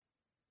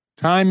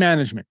Time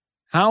management.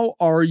 How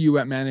are you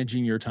at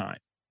managing your time?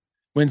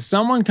 When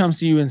someone comes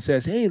to you and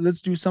says, hey,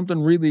 let's do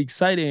something really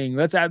exciting,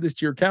 let's add this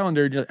to your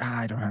calendar, you're like,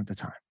 I don't have the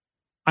time.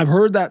 I've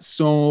heard that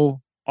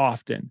so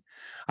often.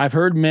 I've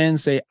heard men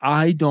say,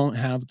 I don't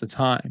have the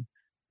time.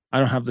 I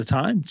don't have the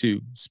time to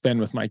spend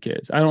with my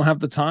kids. I don't have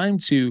the time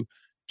to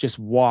just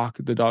walk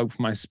the dog with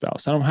my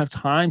spouse. I don't have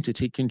time to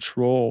take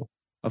control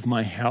of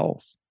my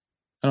health.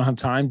 I don't have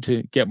time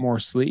to get more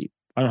sleep.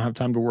 I don't have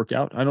time to work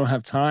out. I don't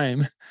have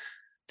time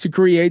to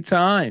create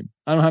time.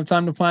 I don't have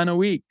time to plan a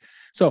week.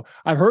 So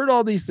I've heard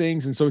all these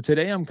things. And so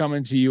today I'm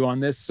coming to you on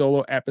this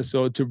solo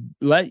episode to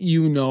let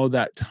you know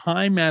that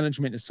time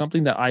management is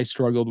something that I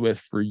struggled with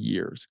for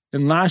years.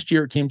 And last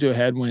year it came to a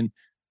head when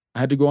I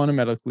had to go on a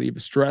medical leave,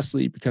 a stress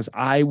leave, because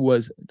I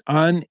was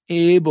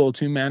unable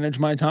to manage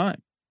my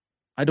time.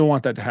 I don't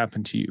want that to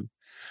happen to you.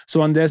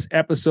 So on this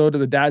episode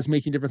of the Dad's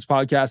Making Difference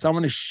podcast, I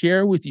want to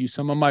share with you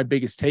some of my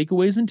biggest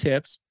takeaways and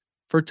tips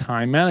for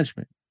time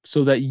management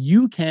so that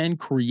you can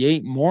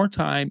create more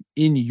time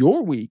in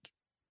your week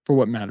for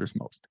what matters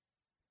most.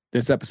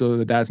 This episode of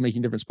the Dad's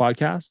Making Difference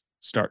podcast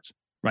starts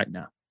right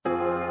now.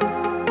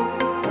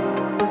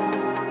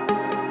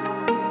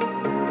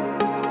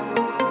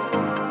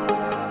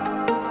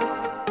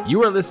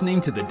 You are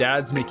listening to the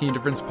Dad's Making a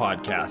Difference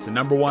podcast, the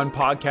 #1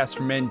 podcast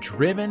for men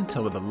driven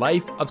to live a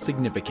life of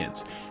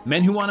significance.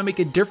 Men who want to make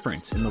a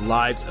difference in the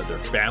lives of their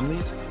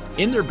families,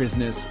 in their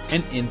business,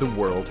 and in the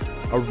world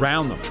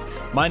around them.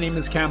 My name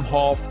is Cam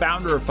Hall,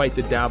 founder of Fight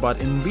the Dadbot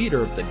and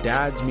leader of the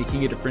Dad's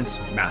Making a Difference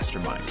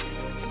Mastermind.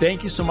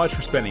 Thank you so much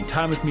for spending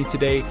time with me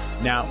today.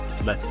 Now,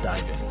 let's dive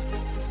in.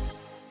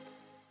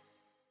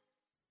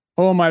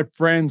 Hello, my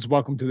friends.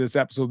 Welcome to this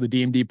episode of the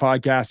DMD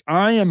podcast.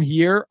 I am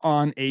here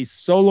on a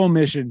solo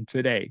mission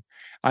today.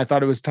 I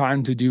thought it was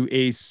time to do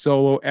a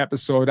solo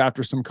episode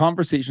after some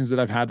conversations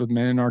that I've had with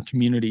men in our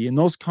community. And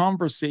those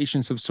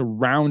conversations have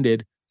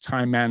surrounded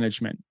time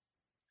management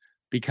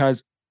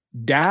because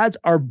dads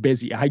are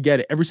busy. I get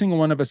it. Every single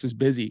one of us is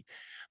busy,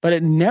 but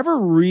it never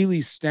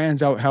really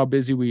stands out how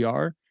busy we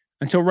are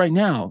until right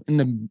now in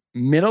the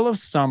middle of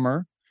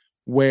summer,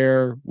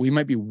 where we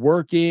might be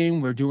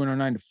working, we're doing our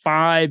 9 to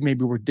 5,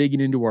 maybe we're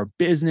digging into our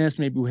business,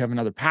 maybe we have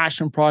another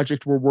passion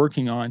project we're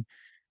working on,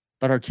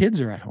 but our kids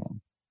are at home.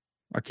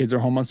 Our kids are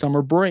home on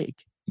summer break.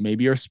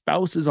 Maybe our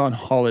spouse is on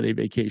holiday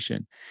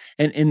vacation.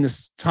 And in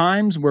the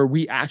times where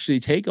we actually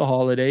take a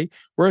holiday,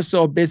 we're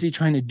so busy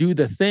trying to do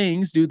the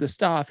things, do the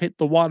stuff, hit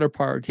the water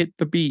park, hit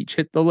the beach,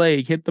 hit the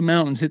lake, hit the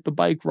mountains, hit the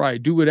bike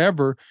ride, do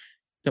whatever,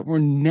 that we're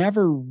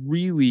never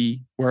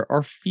really where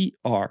our feet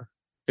are.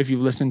 If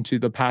you've listened to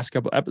the past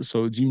couple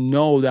episodes, you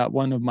know that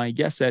one of my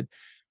guests said,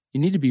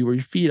 you need to be where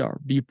your feet are,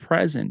 be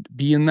present,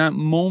 be in that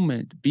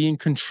moment, be in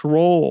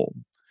control,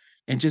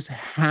 and just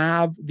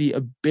have the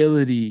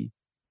ability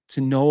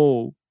to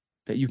know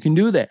that you can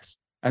do this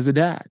as a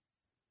dad.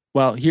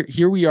 Well,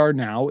 here we are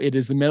now. It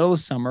is the middle of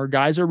summer.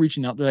 Guys are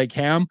reaching out. They're like,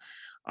 Cam,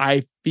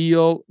 I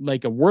feel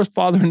like a worse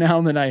father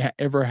now than I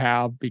ever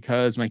have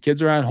because my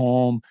kids are at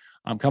home.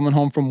 I'm coming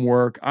home from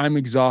work. I'm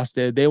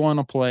exhausted. They want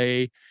to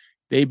play.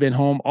 They've been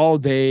home all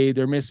day.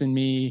 They're missing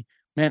me.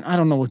 Man, I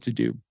don't know what to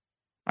do.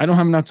 I don't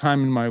have enough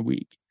time in my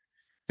week.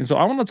 And so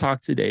I want to talk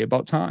today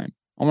about time.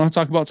 I want to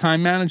talk about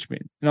time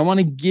management. And I want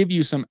to give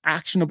you some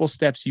actionable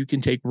steps you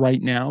can take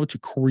right now to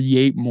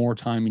create more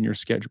time in your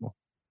schedule.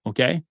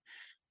 Okay?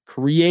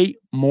 Create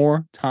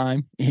more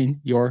time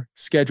in your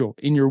schedule,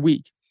 in your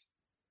week.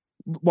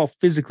 Well,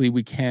 physically,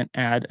 we can't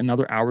add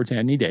another hour to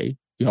any day.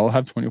 We all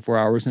have 24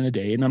 hours in a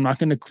day. And I'm not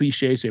going to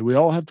cliche say we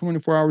all have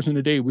 24 hours in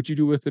a day. What you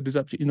do with it is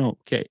up to you.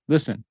 Okay,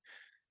 listen,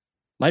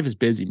 life is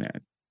busy,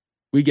 man.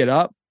 We get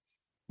up,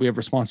 we have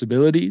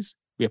responsibilities,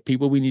 we have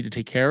people we need to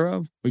take care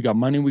of, we got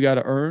money we got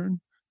to earn,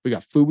 we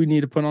got food we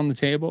need to put on the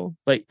table.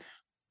 Like,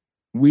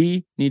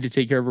 we need to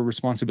take care of our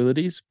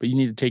responsibilities, but you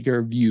need to take care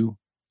of you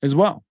as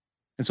well.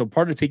 And so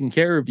part of taking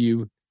care of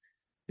you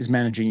is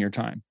managing your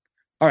time.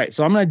 All right,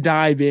 so I'm going to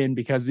dive in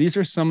because these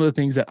are some of the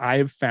things that I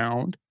have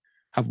found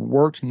have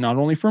worked not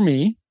only for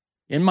me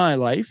in my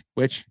life,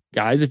 which,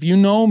 guys, if you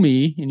know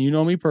me and you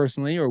know me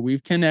personally or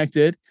we've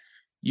connected,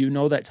 you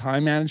know that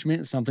time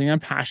management is something I'm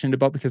passionate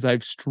about because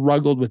I've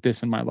struggled with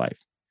this in my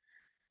life.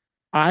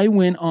 I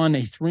went on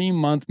a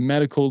 3-month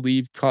medical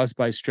leave caused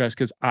by stress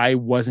because I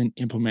wasn't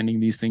implementing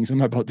these things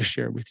I'm about to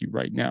share with you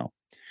right now.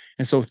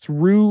 And so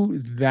through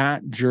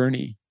that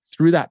journey,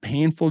 through that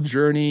painful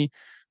journey,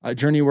 a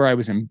journey where I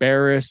was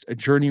embarrassed, a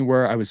journey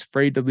where I was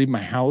afraid to leave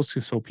my house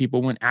so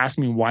people wouldn't ask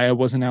me why I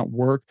wasn't at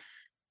work,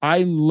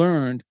 I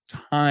learned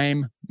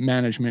time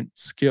management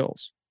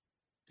skills.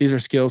 These are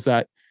skills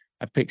that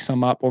I've picked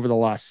some up over the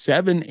last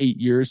 7, 8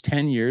 years,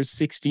 10 years,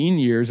 16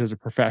 years as a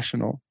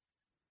professional,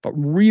 but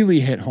really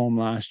hit home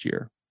last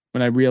year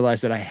when I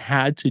realized that I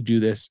had to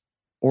do this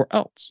or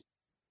else.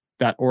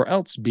 That or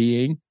else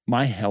being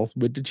my health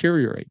would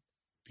deteriorate.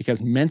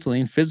 Because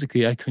mentally and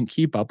physically, I couldn't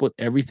keep up with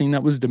everything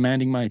that was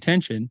demanding my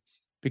attention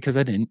because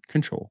I didn't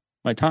control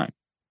my time.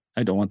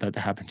 I don't want that to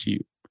happen to you.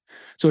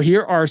 So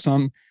here are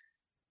some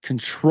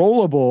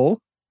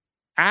controllable,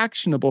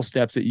 actionable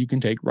steps that you can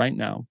take right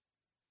now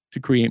to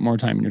create more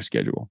time in your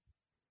schedule.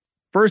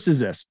 First is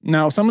this.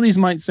 Now, some of these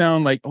might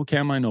sound like, oh,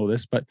 Cam, I know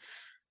this, but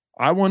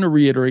I want to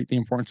reiterate the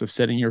importance of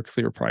setting your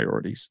clear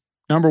priorities.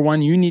 Number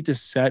one, you need to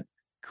set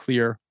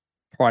clear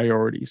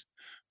priorities.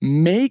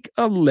 Make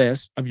a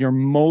list of your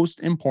most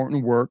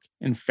important work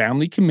and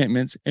family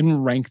commitments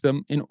and rank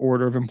them in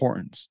order of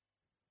importance.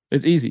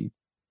 It's easy.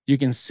 You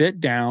can sit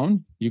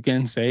down, you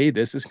can say,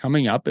 this is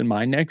coming up in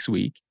my next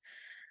week,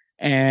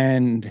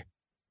 and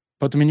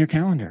put them in your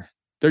calendar.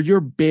 They're your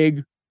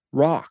big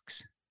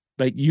rocks.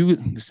 Like the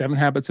 7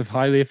 Habits of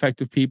Highly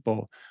Effective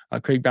People,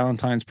 Craig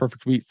Ballantyne's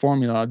Perfect Week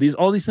Formula,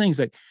 all these things,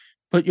 like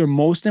put your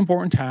most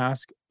important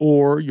task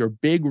or your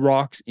big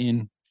rocks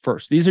in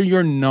first. These are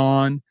your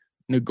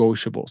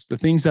non-negotiables, the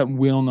things that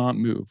will not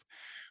move.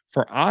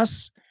 For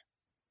us,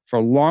 for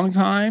a long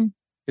time,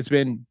 it's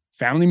been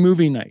family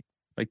movie night.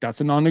 Like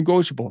that's a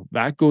non-negotiable.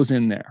 That goes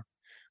in there.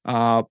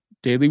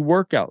 Daily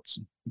workouts,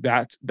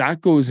 that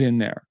goes in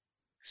there.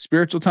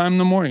 Spiritual time in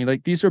the morning.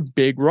 Like these are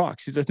big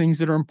rocks. These are things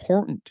that are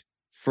important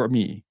for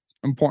me,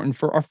 important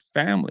for our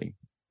family.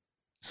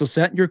 So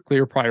set your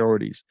clear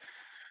priorities.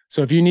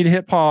 So if you need to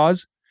hit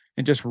pause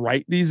and just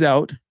write these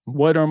out,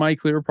 what are my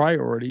clear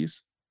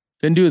priorities?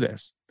 Then do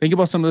this. Think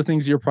about some of the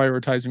things you're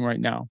prioritizing right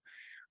now.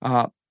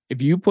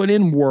 If you put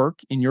in work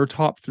in your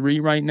top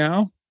 3 right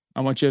now, I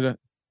want you to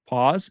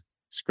pause,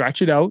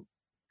 scratch it out,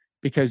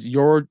 because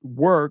your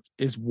work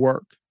is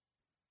work.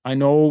 I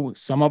know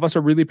some of us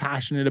are really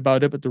passionate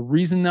about it, but the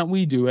reason that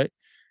we do it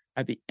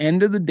at the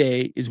end of the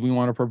day is we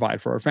want to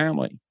provide for our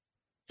family.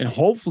 And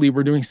hopefully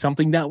we're doing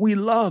something that we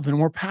love and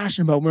we're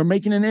passionate about. We're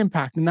making an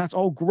impact, and that's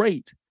all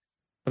great,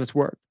 but it's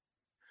work.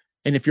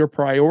 And if you're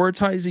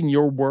prioritizing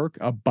your work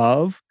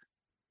above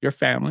your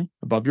family,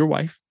 above your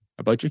wife,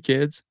 above your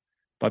kids,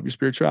 above your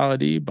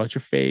spirituality, above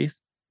your faith,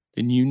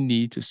 then you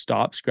need to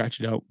stop, scratch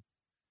it out,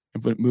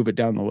 and move it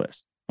down the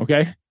list.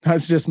 Okay?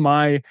 That's just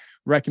my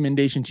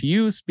recommendation to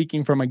you,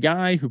 speaking from a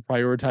guy who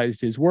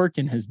prioritized his work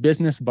and his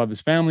business above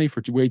his family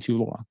for way too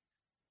long.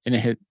 And it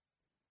hit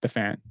the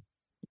fan,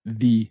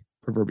 the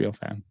proverbial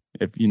fan,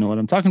 if you know what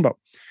I'm talking about.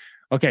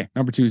 Okay,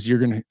 number 2 is you're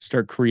going to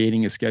start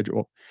creating a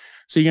schedule.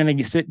 So you're going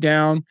to sit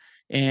down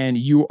and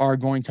you are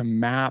going to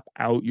map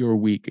out your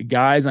week.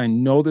 Guys, I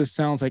know this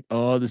sounds like,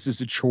 oh, this is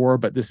a chore,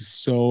 but this is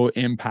so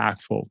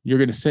impactful. You're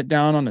going to sit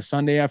down on a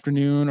Sunday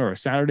afternoon or a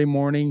Saturday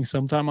morning,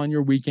 sometime on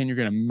your weekend, you're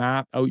going to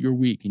map out your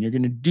week, and you're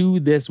going to do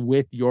this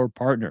with your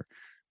partner,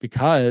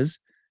 because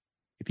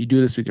if you do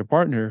this with your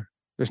partner,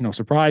 there's no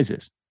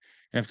surprises.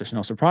 And if there's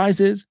no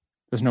surprises,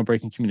 there's no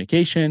breaking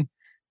communication.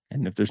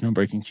 And if there's no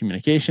breaking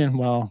communication,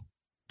 well,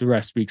 the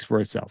rest speaks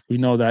for itself. We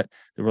know that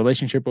the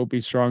relationship will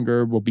be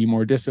stronger, we'll be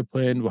more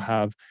disciplined, we'll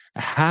have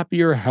a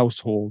happier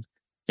household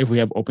if we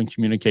have open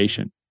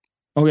communication.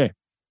 Okay,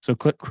 so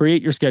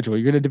create your schedule.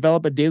 You're going to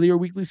develop a daily or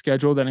weekly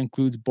schedule that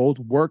includes both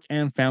work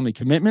and family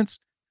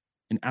commitments,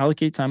 and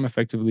allocate time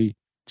effectively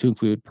to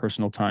include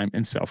personal time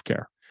and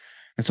self-care.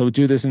 And so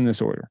do this in this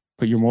order.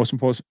 Put your most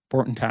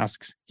important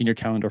tasks in your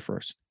calendar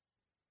first.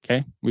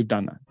 Okay, we've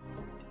done that.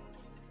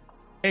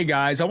 Hey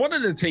guys, I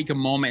wanted to take a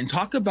moment and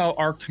talk about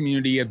our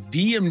community of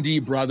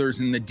DMD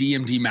brothers in the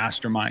DMD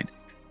Mastermind.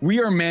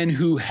 We are men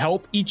who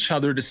help each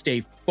other to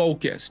stay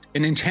focused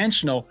and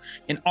intentional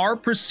in our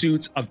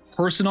pursuits of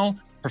personal,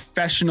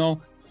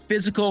 professional,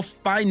 physical,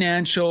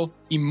 financial,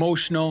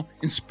 emotional,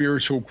 and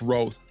spiritual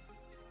growth.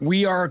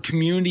 We are a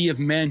community of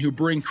men who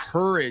bring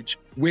courage,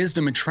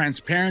 wisdom, and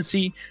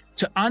transparency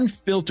to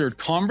unfiltered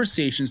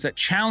conversations that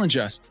challenge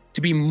us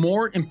to be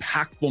more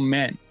impactful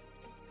men,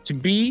 to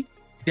be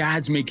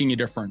dads making a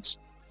difference.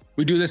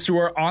 We do this through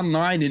our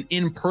online and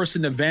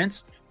in-person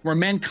events where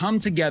men come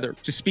together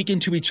to speak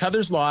into each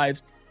other's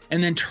lives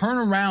and then turn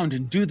around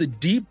and do the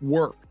deep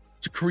work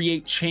to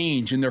create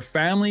change in their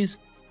families,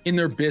 in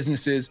their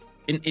businesses,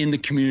 and in the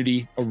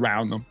community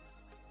around them.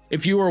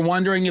 If you are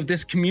wondering if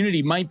this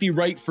community might be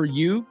right for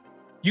you,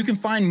 you can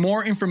find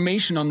more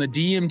information on the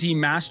DMD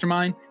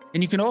Mastermind,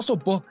 and you can also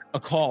book a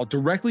call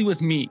directly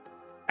with me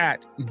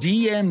at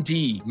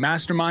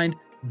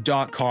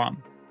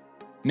dmdmastermind.com.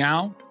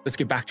 Now, let's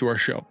get back to our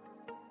show.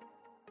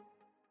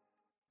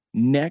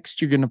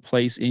 Next, you're going to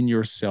place in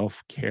your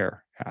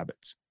self-care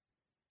habits.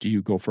 Do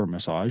you go for a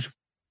massage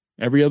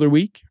every other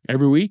week?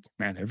 Every week?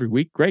 Man, every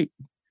week, great.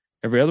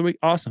 Every other week,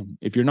 awesome.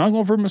 If you're not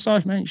going for a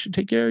massage, man, you should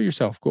take care of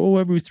yourself. Go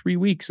every 3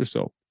 weeks or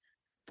so.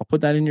 I'll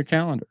put that in your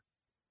calendar.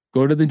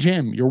 Go to the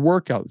gym, your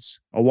workouts,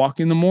 a walk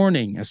in the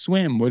morning, a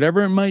swim,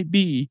 whatever it might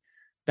be.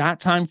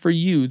 That time for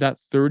you, that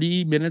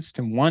 30 minutes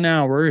to 1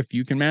 hour, if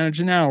you can manage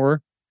an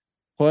hour,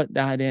 put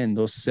that in,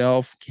 those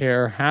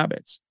self-care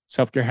habits.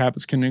 Self-care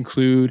habits can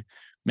include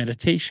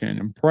meditation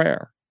and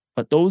prayer.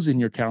 Put those in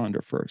your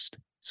calendar first.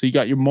 So you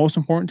got your most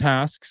important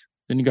tasks,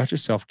 then you got your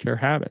self-care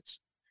habits.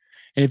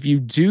 And if you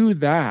do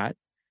that,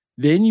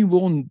 then you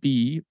will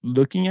be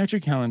looking at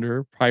your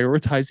calendar,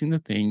 prioritizing the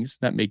things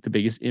that make the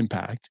biggest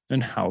impact on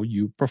how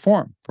you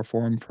perform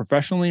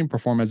professionally and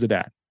perform as a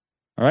dad.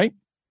 All right.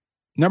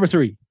 Number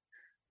 3,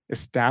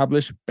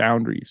 establish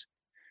boundaries.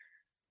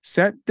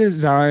 Set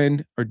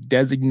designed or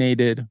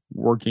designated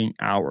working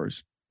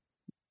hours.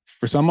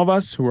 For some of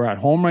us who are at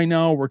home right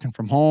now, working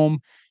from home,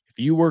 if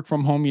you work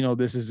from home,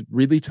 this is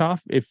really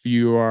tough. If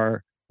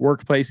your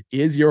workplace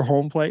is your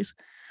home place,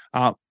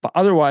 but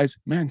otherwise,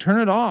 man,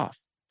 turn it off.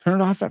 Turn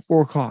it off at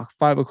 4 o'clock,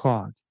 5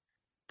 o'clock.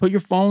 Put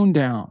your phone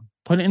down.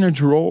 Put it in a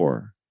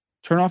drawer.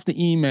 Turn off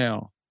the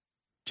email.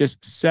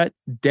 Just set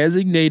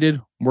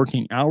designated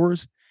working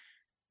hours.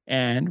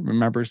 And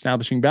remember,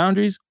 establishing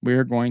boundaries,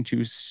 we're going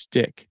to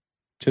stick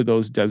to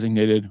those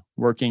designated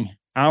working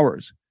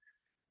hours.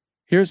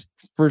 Here's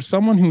for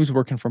someone who's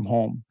working from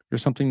home,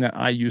 here's something that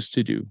I used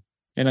to do.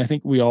 And I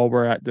think we all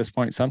were at this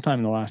point sometime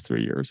in the last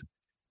 3 years,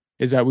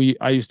 is that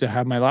I used to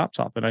have my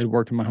laptop and I'd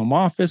work in my home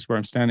office where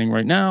I'm standing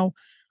right now.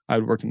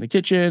 I'd work in the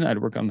kitchen, I'd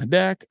work on the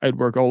deck, I'd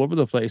work all over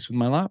the place with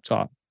my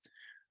laptop.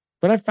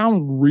 But I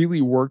found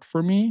really worked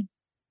for me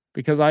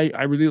because I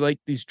really like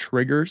these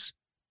triggers,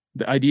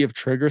 the idea of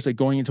triggers, like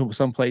going into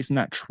some place and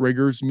that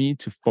triggers me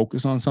to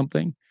focus on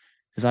something,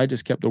 is I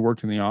just kept the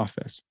work in the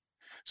office.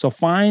 So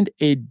find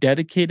a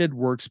dedicated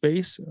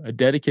workspace, a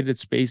dedicated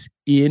space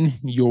in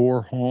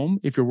your home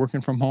if you're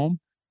working from home,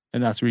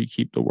 and that's where you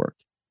keep the work.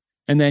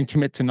 And then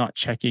commit to not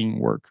checking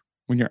work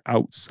when you're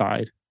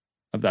outside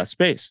of that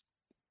space.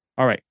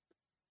 All right.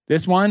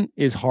 This one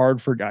is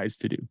hard for guys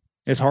to do.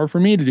 It's hard for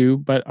me to do,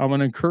 but I want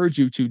to encourage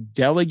you to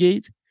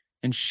delegate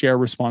and share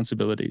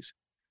responsibilities.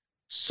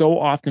 So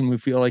often we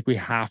feel like we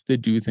have to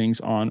do things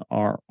on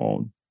our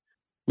own.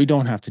 We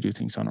don't have to do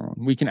things on our own.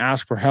 We can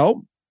ask for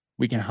help.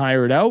 We can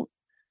hire it out.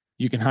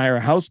 You can hire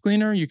a house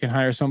cleaner. You can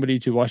hire somebody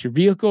to wash your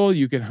vehicle.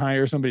 You can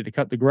hire somebody to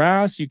cut the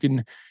grass. You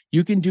can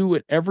do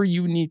whatever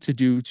you need to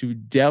do to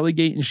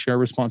delegate and share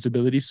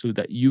responsibilities so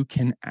that you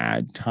can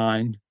add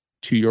time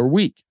to your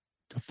week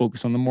to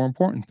focus on the more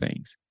important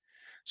things.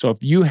 So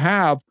if you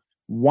have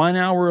 1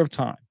 hour of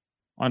time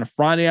on a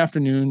Friday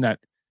afternoon that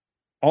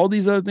all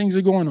these other things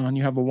are going on,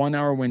 you have a 1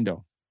 hour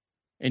window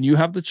and you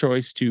have the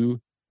choice to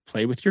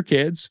play with your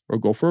kids or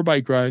go for a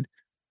bike ride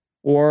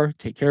or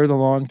take care of the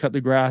lawn, cut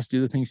the grass,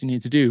 do the things you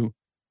need to do.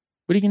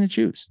 What are you going to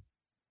choose?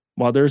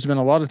 Well, there's been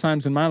a lot of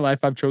times in my life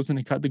I've chosen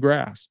to cut the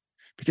grass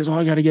because,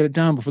 I got to get it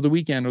done before the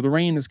weekend or the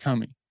rain is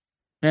coming.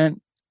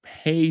 And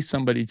pay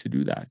somebody to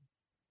do that.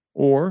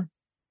 Or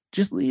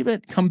just leave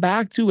it, come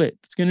back to it.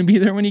 It's going to be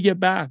there when you get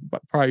back,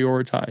 but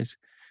prioritize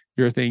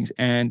your things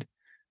and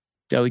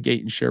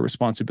delegate and share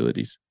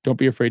responsibilities. Don't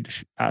be afraid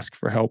to ask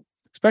for help,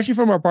 especially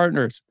from our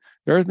partners.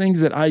 There are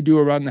things that I do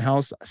around the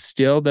house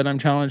still that I'm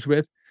challenged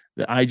with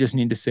that I just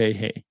need to say,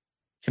 hey,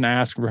 can I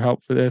ask for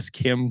help for this?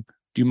 Kim,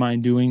 do you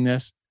mind doing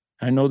this?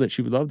 I know that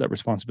she would love that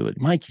responsibility.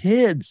 My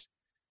kids,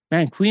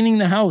 man, cleaning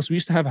the house. We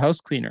used to have a house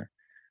cleaner.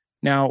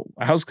 Now,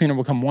 a house cleaner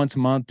will come once a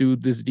month, do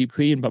this deep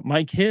clean, but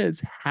my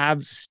kids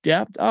have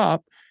stepped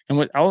up, and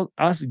without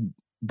us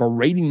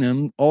berating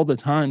them all the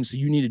time, so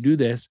you need to do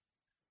this,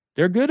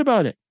 they're good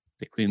about it.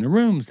 They clean the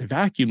rooms, they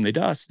vacuum, they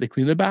dust, they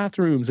clean the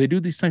bathrooms, they do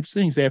these types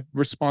of things. They have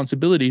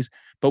responsibilities,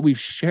 but we've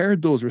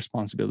shared those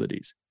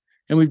responsibilities.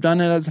 And we've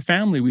done it as a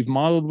family. We've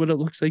modeled what it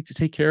looks like to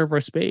take care of our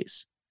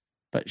space.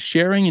 But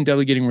sharing and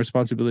delegating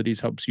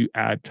responsibilities helps you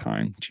add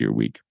time to your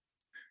week.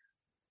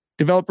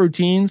 Develop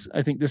routines.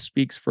 I think this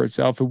speaks for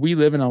itself. If we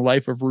live in a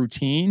life of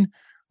routine,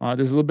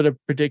 there's a little bit of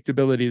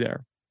predictability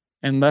there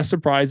and less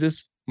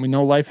surprises. We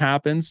know life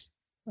happens.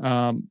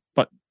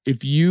 But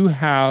if you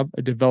have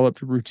a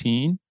developed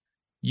routine,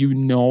 you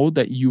know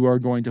that you are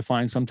going to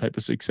find some type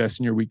of success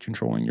in your week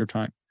controlling your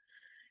time.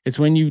 It's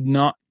when you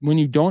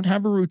don't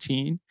have a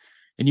routine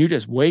and you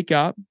just wake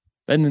up,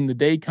 and then the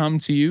day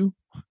comes to you,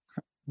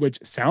 which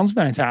sounds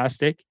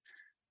fantastic,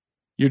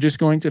 you're just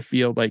going to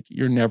feel like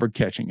you're never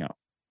catching up.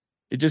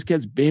 It just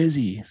gets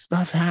busy.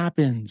 Stuff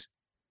happens.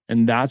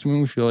 And that's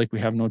when we feel like we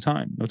have no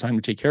time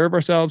to take care of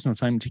ourselves, no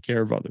time to take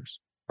care of others.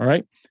 All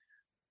right.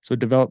 So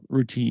develop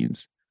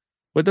routines.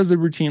 What does a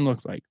routine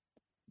look like?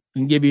 I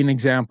can give you an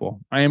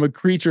example. I am a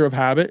creature of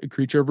habit, a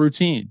creature of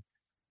routine.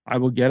 I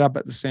will get up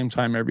at the same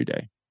time every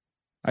day.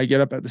 I get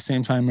up at the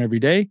same time every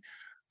day.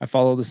 I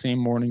follow the same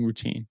morning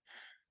routine.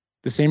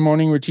 The same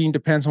morning routine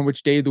depends on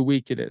which day of the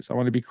week it is. I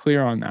want to be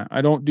clear on that.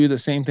 I don't do the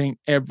same thing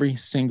every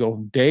single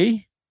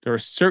day. There are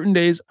certain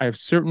days I have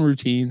certain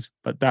routines,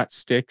 but that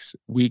sticks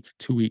week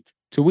to week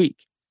to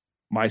week.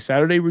 My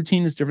Saturday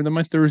routine is different than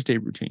my Thursday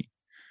routine.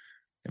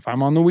 If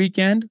I'm on the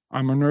weekend,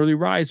 I'm an early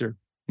riser.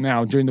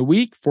 Now, during the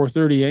week,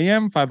 4:30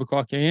 a.m., 5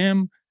 o'clock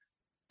a.m.,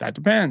 that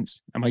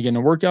depends. Am I getting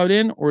a workout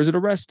in or is it a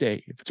rest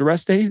day? If it's a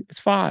rest day, it's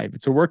 5.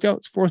 It's a workout,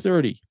 it's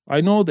 4:30. I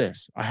know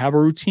this. I have a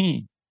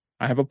routine.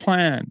 I have a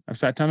plan. I've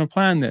sat down and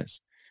planned this.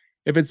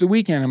 If it's the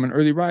weekend, I'm an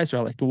early riser.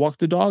 I like to walk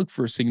the dog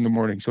first thing in the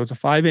morning. So it's a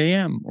 5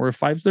 a.m. or a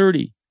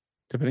 5:30,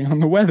 depending on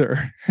the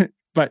weather.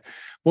 But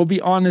we'll be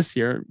honest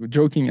here,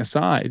 joking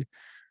aside,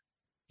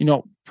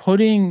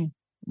 putting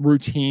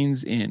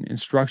routines in and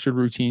structured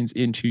routines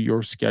into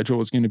your schedule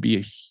is going to be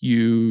a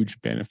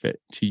huge benefit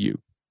to you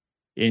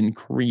in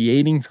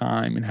creating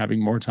time and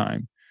having more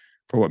time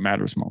for what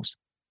matters most.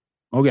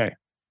 Okay.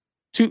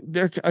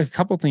 There are a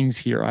couple things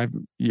here.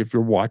 If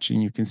you're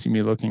watching, you can see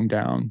me looking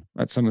down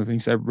at some of the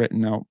things I've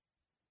written out.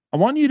 I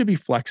want you to be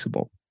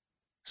flexible.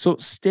 So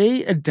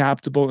stay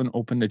adaptable and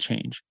open to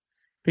change.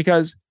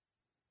 because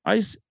I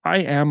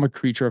am a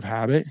creature of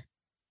habit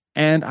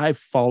and I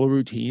follow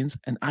routines,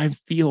 and I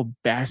feel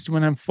best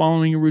when I'm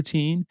following a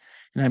routine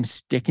and I'm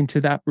sticking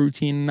to that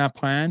routine and that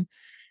plan.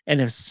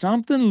 And if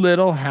something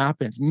little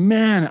happens,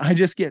 man, I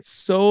just get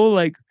so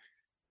like,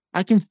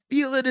 I can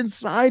feel it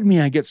inside me.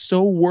 I get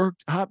so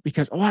worked up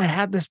because, oh, I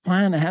had this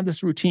plan, I had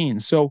this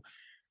routine. So,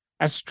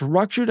 as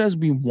structured as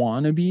we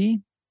want to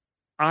be,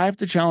 I have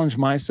to challenge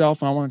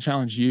myself and I want to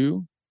challenge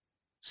you.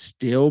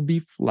 Still be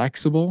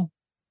flexible.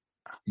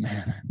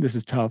 Man, this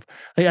is tough.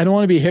 Like, I don't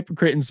want to be a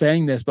hypocrite in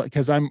saying this, but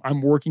because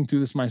I'm working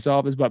through this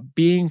myself, is about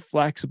being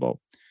flexible,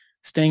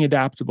 staying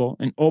adaptable,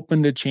 and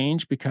open to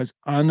change because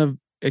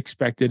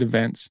unexpected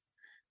events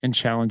and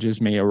challenges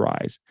may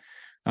arise.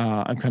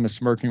 I'm kind of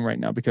smirking right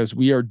now because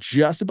we are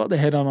just about to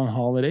head on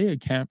holiday, a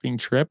camping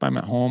trip. I'm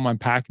at home. I'm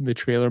packing the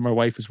trailer. My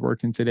wife is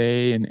working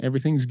today, and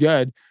everything's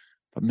good.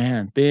 But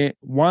man,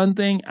 one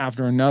thing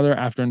after another,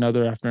 after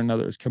another, after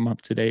another has come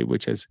up today,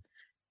 which has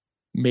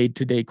made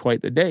today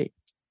quite the day.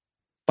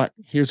 But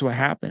here's what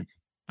happened.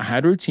 I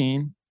had a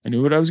routine. I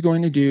knew what I was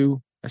going to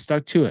do. I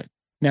stuck to it.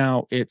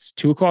 Now it's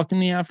 2 o'clock in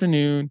the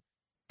afternoon.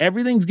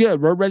 Everything's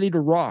good. We're ready to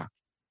rock.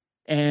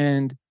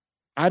 And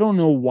I don't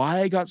know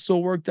why I got so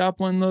worked up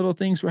when little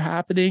things were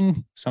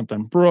happening.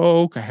 Something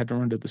broke. I had to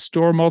run to the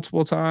store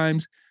multiple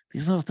times.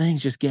 These little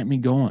things just get me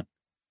going.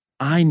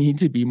 I need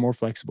to be more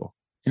flexible.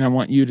 And I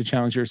want you to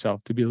challenge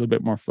yourself to be a little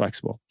bit more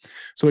flexible.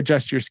 So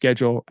adjust your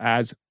schedule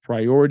as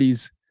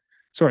priorities.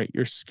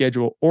 Your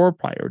schedule or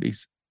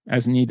priorities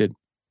as needed.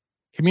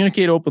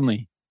 Communicate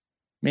openly.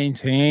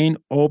 Maintain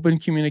open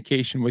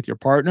communication with your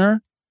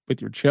partner,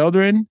 with your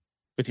children,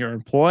 with your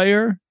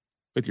employer,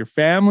 with your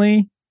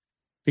family,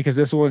 because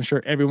this will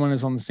ensure everyone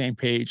is on the same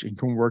page and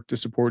can work to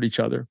support each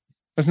other.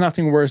 There's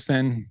nothing worse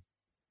than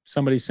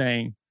somebody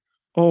saying,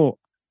 oh,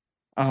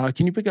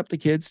 can you pick up the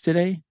kids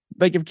today?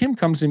 Like if Kim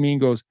comes to me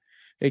and goes,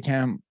 hey,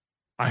 Cam,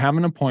 I have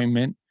an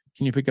appointment.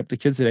 Can you pick up the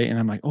kids today? And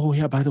I'm like, oh,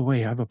 yeah, by the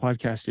way, I have a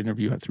podcast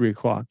interview at 3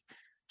 o'clock.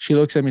 She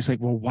looks at me, it's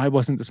like, well, why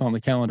wasn't this on the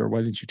calendar?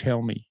 Why didn't you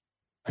tell me?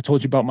 I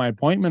told you about my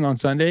appointment on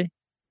Sunday.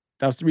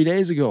 That was 3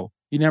 days ago.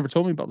 You never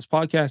told me about this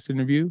podcast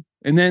interview.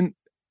 And then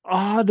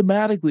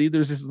automatically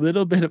there's this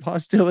little bit of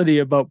hostility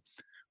about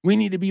we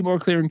need to be more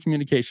clear in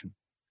communication.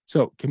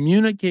 So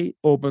communicate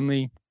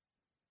openly.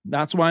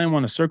 That's why I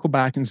want to circle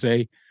back and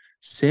say,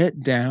 sit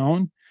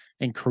down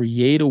and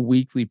create a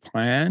weekly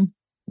plan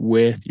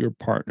with your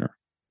partner.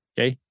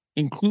 Okay.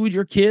 Include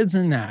your kids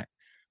in that.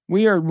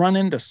 We are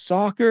running to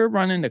soccer,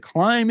 running to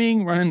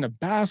climbing, running to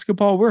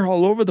basketball. We're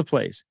all over the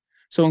place.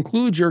 So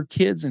include your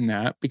kids in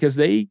that because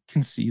they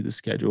can see the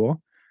schedule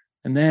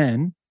and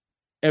then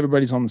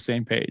everybody's on the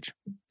same page.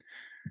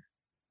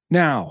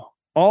 Now,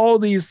 all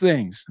these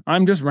things,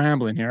 I'm just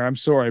rambling here. I'm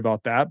sorry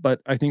about that,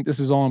 but I think this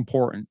is all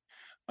important.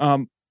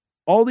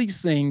 All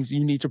these things,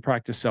 you need to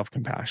practice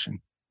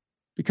self-compassion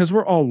because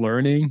we're all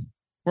learning.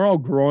 We're all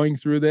growing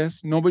through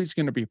this. Nobody's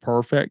going to be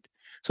perfect.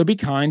 So be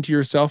kind to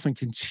yourself and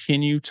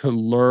continue to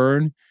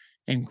learn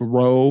and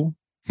grow,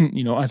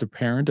 as a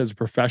parent, as a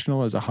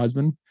professional, as a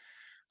husband.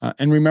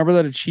 And remember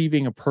that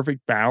achieving a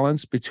perfect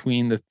balance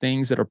between the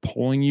things that are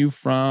pulling you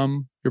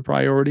from your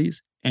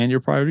priorities and your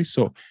priorities.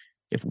 So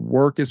if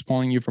work is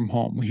pulling you from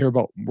home, we hear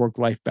about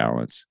work-life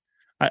balance.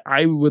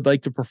 I would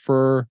like to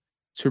prefer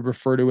to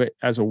refer to it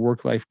as a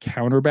work-life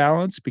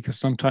counterbalance because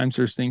sometimes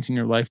there's things in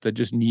your life that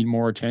just need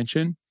more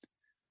attention.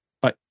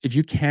 But if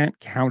you can't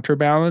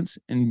counterbalance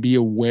and be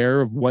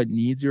aware of what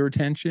needs your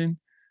attention,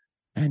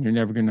 and you're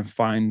never going to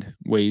find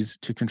ways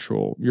to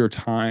control your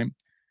time.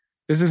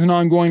 This is an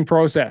ongoing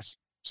process.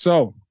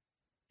 So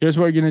here's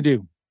what you're going to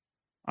do.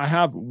 I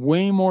have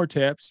way more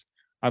tips.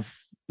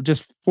 I've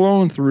just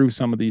flown through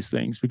some of these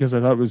things because I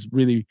thought it was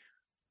really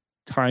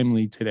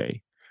timely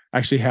today. I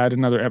actually had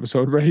another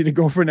episode ready to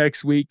go for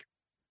next week.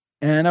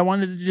 And I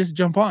wanted to just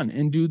jump on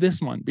and do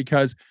this one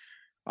because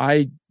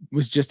I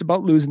was just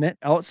about losing it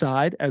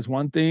outside as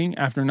one thing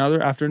after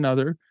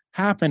another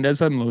happened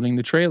as I'm loading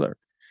the trailer.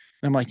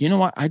 And I'm like, you know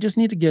what? I just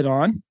need to get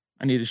on.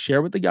 I need to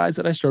share with the guys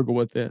that I struggle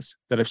with this,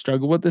 that I've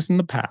struggled with this in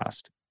the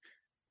past.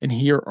 And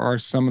here are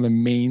some of the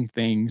main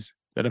things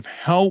that have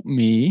helped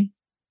me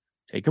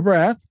take a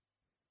breath,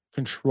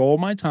 control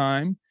my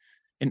time,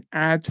 and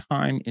add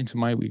time into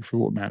my week for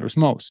what matters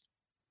most.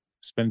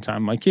 Spend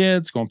time with my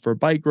kids, going for a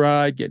bike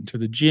ride, getting to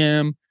the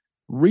gym,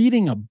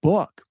 reading a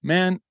book.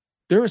 Man,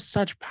 there is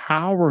such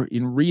power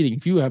in reading.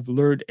 If you have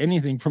learned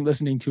anything from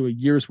listening to a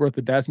year's worth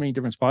of That's Making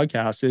Difference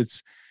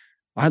podcasts,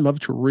 I love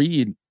to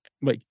read.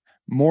 Like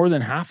more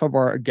than half of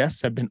our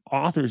guests have been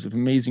authors of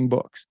amazing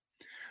books.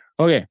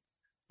 Okay,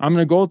 I'm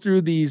going to go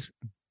through these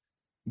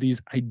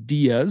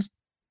ideas,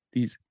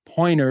 these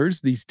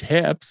pointers, these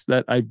tips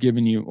that I've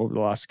given you over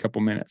the last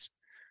couple minutes.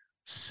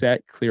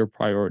 Set clear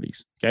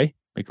priorities. Okay,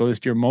 make a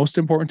list of your most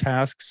important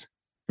tasks,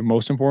 your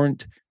most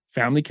important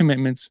family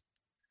commitments,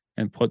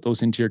 and put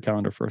those into your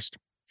calendar first.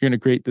 You're going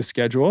to create the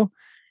schedule,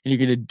 and you're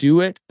going to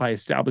do it by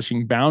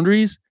establishing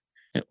boundaries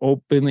and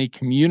openly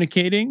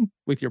communicating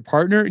with your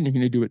partner, and you're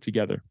going to do it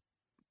together.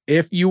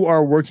 If you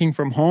are working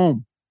from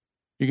home,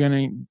 you're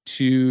going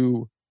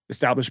to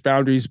Establish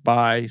boundaries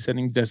by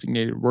setting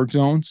designated work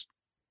zones,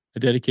 a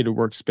dedicated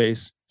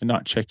workspace, and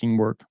not checking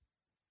work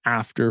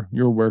after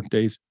your work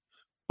days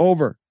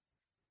over.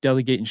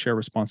 Delegate and share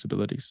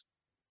responsibilities.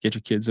 Get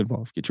your kids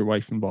involved. Get your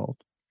wife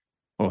involved.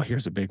 Oh,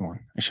 here's a big one.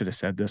 I should have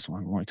said this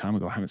one a long time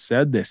ago. I haven't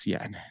said this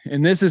yet.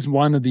 And this is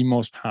one of the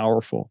most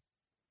powerful.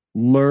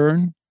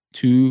 Learn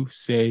to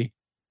say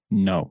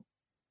no.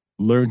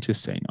 Learn to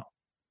say no.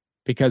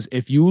 Because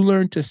if you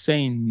learn to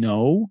say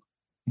no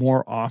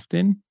more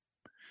often,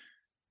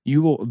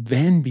 you will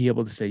then be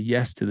able to say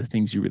yes to the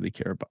things you really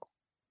care about.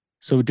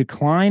 So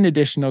decline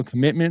additional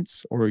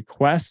commitments or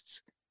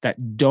requests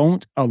that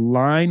don't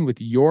align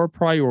with your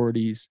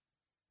priorities,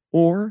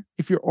 or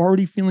if you're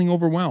already feeling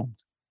overwhelmed,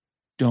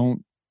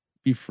 don't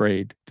be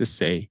afraid to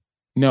say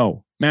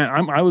no. Man,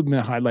 I would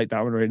highlight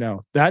that one right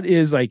now. That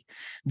is like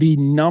the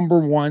number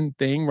one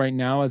thing right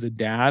now as a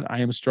dad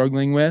I am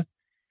struggling with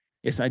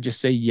is I just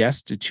say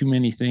yes to too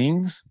many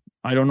things.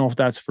 I don't know if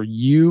that's for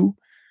you,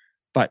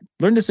 but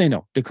learn to say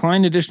no.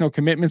 Decline additional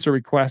commitments or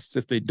requests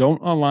if they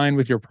don't align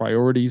with your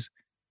priorities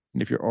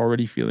and if you're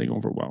already feeling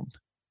overwhelmed.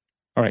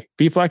 All right,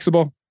 be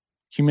flexible,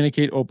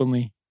 communicate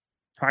openly,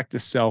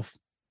 practice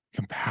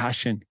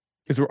self-compassion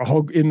because we're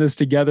all in this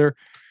together.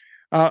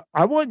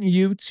 I want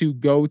you to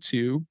go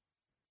to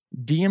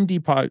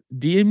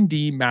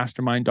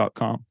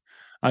dmdmastermind.com.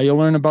 You'll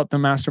learn about the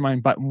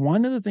mastermind, but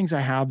one of the things I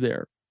have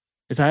there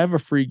is I have a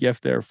free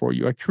gift there for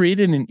you. I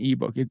created an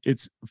ebook.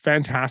 It's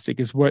fantastic.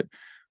 It's what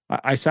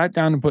I sat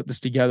down and put this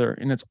together,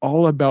 and it's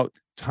all about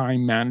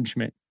time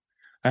management.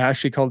 I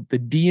actually call it the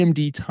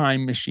DMD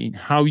Time Machine,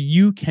 how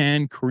you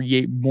can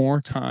create more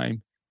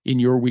time in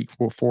your week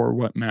for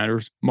what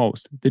matters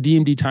most. The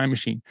DMD Time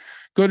Machine.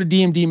 Go to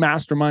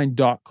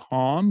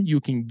dmdmastermind.com. You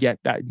can get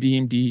that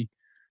DMD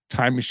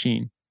Time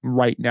Machine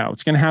right now.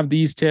 It's going to have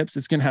these tips.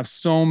 It's going to have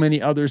so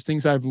many others,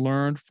 things I've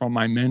learned from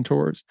my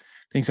mentors,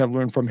 things I've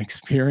learned from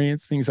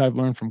experience, things I've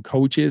learned from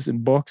coaches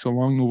and books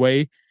along the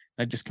way.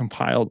 I just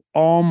compiled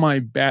all my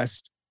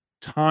best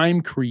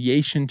time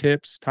creation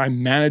tips,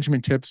 time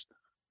management tips,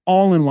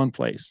 all in one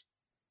place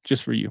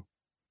just for you.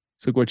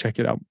 So go check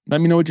it out.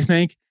 Let me know what you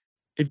think.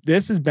 If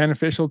this is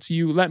beneficial to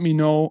you, let me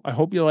know. I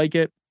hope you like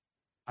it.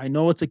 I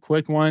know it's a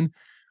quick one.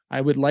 I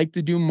would like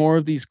to do more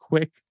of these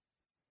quick,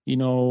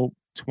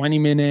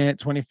 20-minute,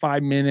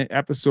 25-minute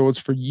episodes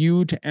for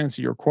you to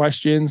answer your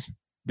questions.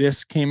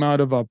 This came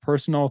out of a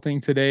personal thing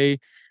today.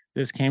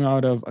 This came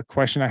out of a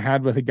question I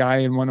had with a guy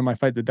in one of my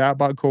Fight the Dad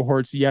Bod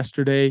cohorts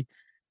yesterday.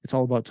 It's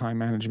all about time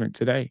management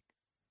today.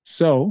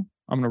 So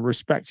I'm going to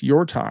respect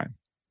your time.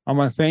 I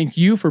want to thank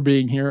you for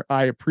being here.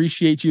 I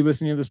appreciate you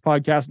listening to this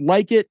podcast.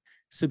 Like it,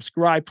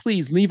 subscribe.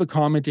 Please leave a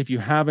comment if you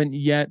haven't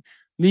yet.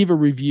 Leave a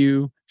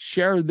review.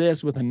 Share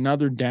this with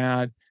another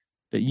dad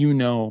that you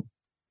know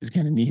is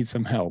going to need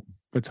some help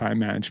with time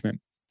management.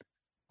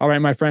 All right,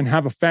 my friend,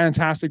 have a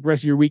fantastic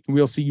rest of your week, and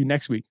we'll see you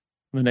next week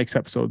on the next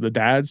episode of the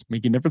Dads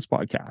Making a Difference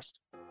podcast.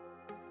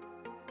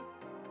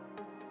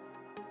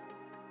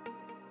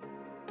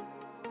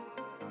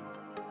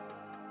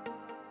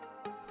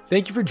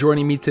 Thank you for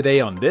joining me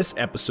today on this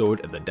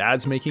episode of the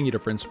Dads Making a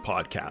Difference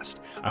podcast.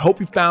 I hope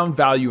you found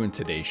value in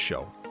today's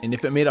show. And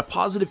if it made a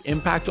positive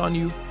impact on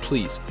you,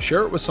 please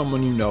share it with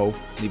someone you know,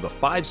 leave a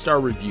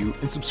 5-star review,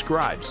 and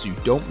subscribe so you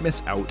don't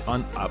miss out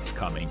on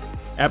upcoming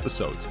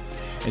episodes.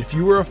 And if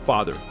you are a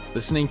father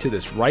listening to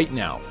this right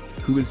now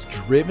who is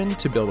driven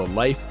to build a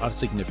life of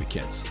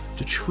significance,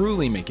 to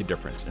truly make a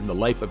difference in the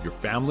life of your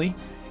family,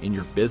 in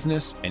your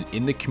business, and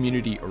in the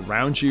community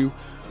around you,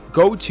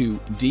 go to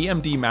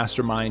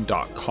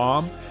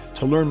dmdmastermind.com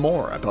to learn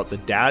more about the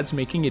Dads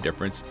Making a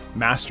Difference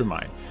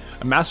Mastermind,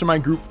 a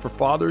mastermind group for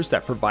fathers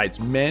that provides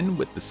men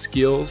with the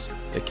skills,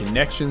 the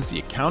connections, the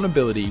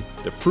accountability,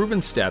 the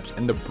proven steps,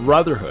 and the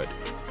brotherhood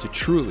to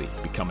truly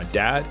become a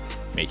dad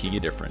making a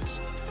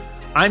difference.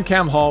 I'm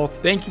Cam Hall.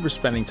 Thank you for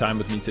spending time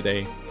with me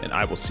today, and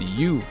I will see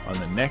you on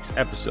the next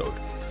episode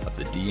of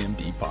the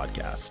DMD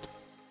podcast.